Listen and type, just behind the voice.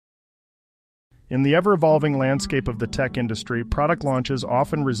In the ever-evolving landscape of the tech industry, product launches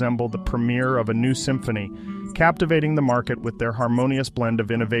often resemble the premiere of a new symphony, captivating the market with their harmonious blend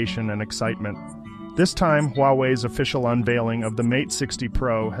of innovation and excitement. This time, Huawei's official unveiling of the Mate 60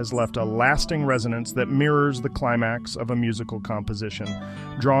 Pro has left a lasting resonance that mirrors the climax of a musical composition,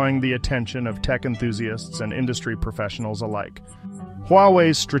 drawing the attention of tech enthusiasts and industry professionals alike.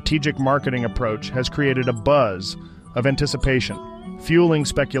 Huawei's strategic marketing approach has created a buzz of anticipation, fueling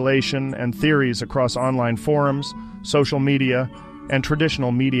speculation and theories across online forums, social media, and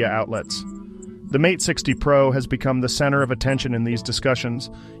traditional media outlets. The Mate 60 Pro has become the center of attention in these discussions,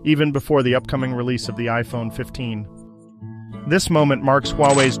 even before the upcoming release of the iPhone 15. This moment marks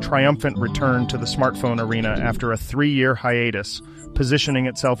Huawei's triumphant return to the smartphone arena after a 3-year hiatus, positioning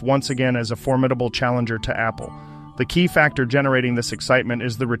itself once again as a formidable challenger to Apple. The key factor generating this excitement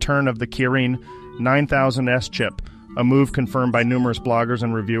is the return of the Kirin 9000S chip, a move confirmed by numerous bloggers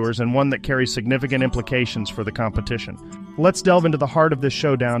and reviewers, and one that carries significant implications for the competition. Let's delve into the heart of this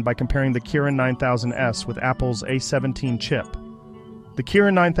showdown by comparing the Kirin 9000S with Apple's A17 chip. The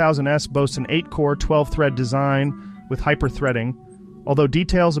Kirin 9000S boasts an 8-core, 12-thread design with hyper-threading, although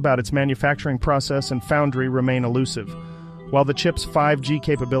details about its manufacturing process and foundry remain elusive. While the chip's 5G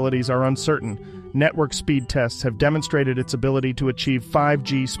capabilities are uncertain, network speed tests have demonstrated its ability to achieve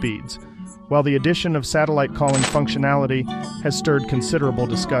 5G speeds, while the addition of satellite calling functionality has stirred considerable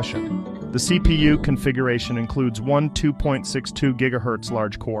discussion. The CPU configuration includes one 2.62 GHz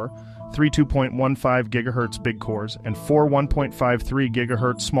large core, three 2.15 GHz big cores, and four 1.53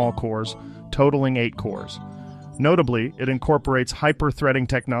 GHz small cores, totaling 8 cores. Notably, it incorporates hyper-threading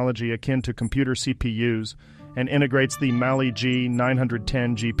technology akin to computer CPUs and integrates the Mali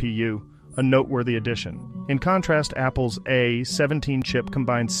G910 GPU, a noteworthy addition. In contrast, Apple's A17 chip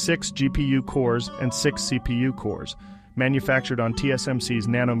combines 6 GPU cores and 6 CPU cores, manufactured on TSMC's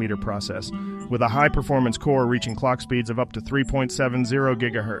nanometer process, with a high-performance core reaching clock speeds of up to 3.70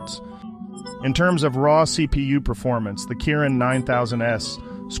 GHz. In terms of raw CPU performance, the Kirin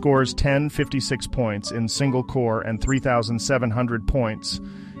 9000S scores 1056 points in single-core and 3,700 points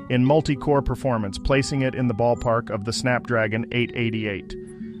in multi-core performance, placing it in the ballpark of the Snapdragon 888.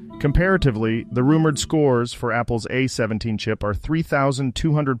 Comparatively, the rumored scores for Apple's A17 chip are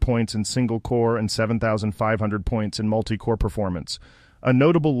 3,200 points in single-core and 7,500 points in multi-core performance, a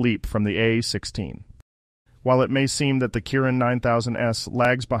notable leap from the A16. While it may seem that the Kirin 9000S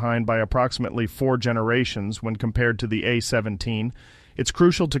lags behind by approximately 4 generations when compared to the A17, it's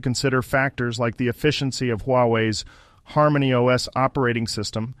crucial to consider factors like the efficiency of Huawei's Harmony OS operating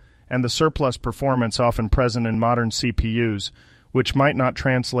system and the surplus performance often present in modern CPUs, which might not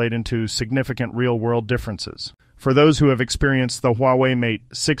translate into significant real-world differences. For those who have experienced the Huawei Mate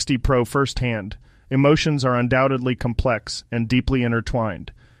 60 Pro firsthand, emotions are undoubtedly complex and deeply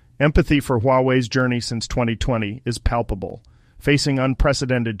intertwined. Empathy for Huawei's journey since 2020 is palpable, facing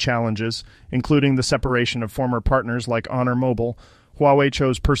unprecedented challenges, including the separation of former partners like Honor Mobile. Huawei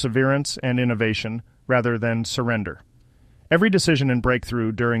chose perseverance and innovation rather than surrender. Every decision and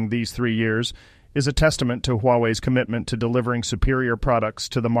breakthrough during these 3 years is a testament to Huawei's commitment to delivering superior products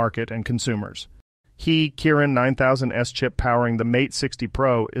to the market and consumers. Kirin 9000S chip powering the Mate 60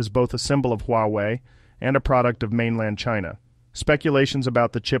 Pro is both a symbol of Huawei and a product of mainland China. Speculations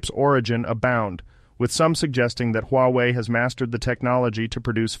about the chip's origin abound, with some suggesting that Huawei has mastered the technology to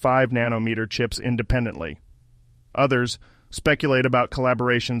produce 5-nanometer chips independently. Others speculate about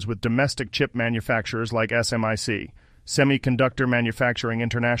collaborations with domestic chip manufacturers like SMIC, Semiconductor Manufacturing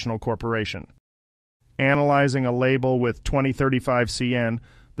International Corporation. Analyzing a label with 2035 CN,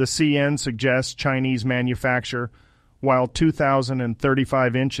 the CN suggests Chinese manufacture, while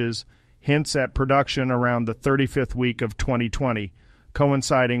 2035 inches hints at production around the 35th week of 2020,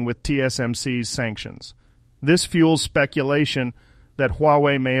 coinciding with TSMC's sanctions. This fuels speculation that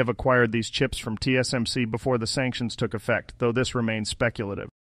Huawei may have acquired these chips from TSMC before the sanctions took effect, though this remains speculative.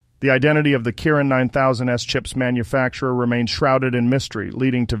 The identity of the Kirin 9000S chip's manufacturer remains shrouded in mystery,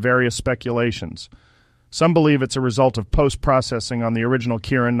 leading to various speculations. Some believe it's a result of post-processing on the original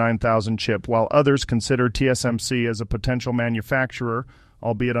Kirin 9000 chip, while others consider TSMC as a potential manufacturer,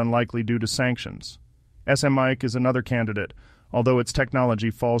 albeit unlikely due to sanctions. SMIC is another candidate, although its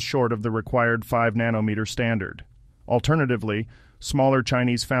technology falls short of the required 5-nanometer standard. Alternatively, smaller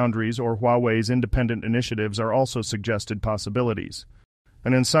Chinese foundries or Huawei's independent initiatives are also suggested possibilities.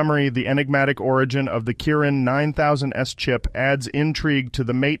 And in summary, the enigmatic origin of the Kirin 9000S chip adds intrigue to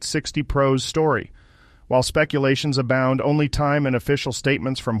the Mate 60 Pro's story. While speculations abound, only time and official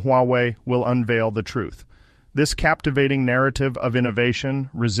statements from Huawei will unveil the truth. This captivating narrative of innovation,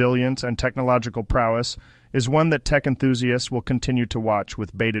 resilience, and technological prowess is one that tech enthusiasts will continue to watch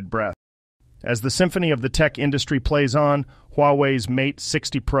with bated breath. As the symphony of the tech industry plays on, Huawei's Mate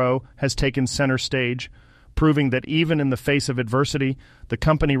 60 Pro has taken center stage, proving that even in the face of adversity, the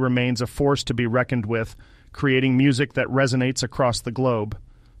company remains a force to be reckoned with, creating music that resonates across the globe.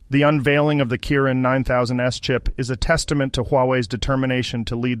 The unveiling of the Kirin 9000S chip is a testament to Huawei's determination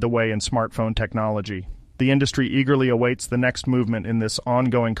to lead the way in smartphone technology. The industry eagerly awaits the next movement in this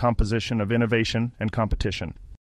ongoing composition of innovation and competition.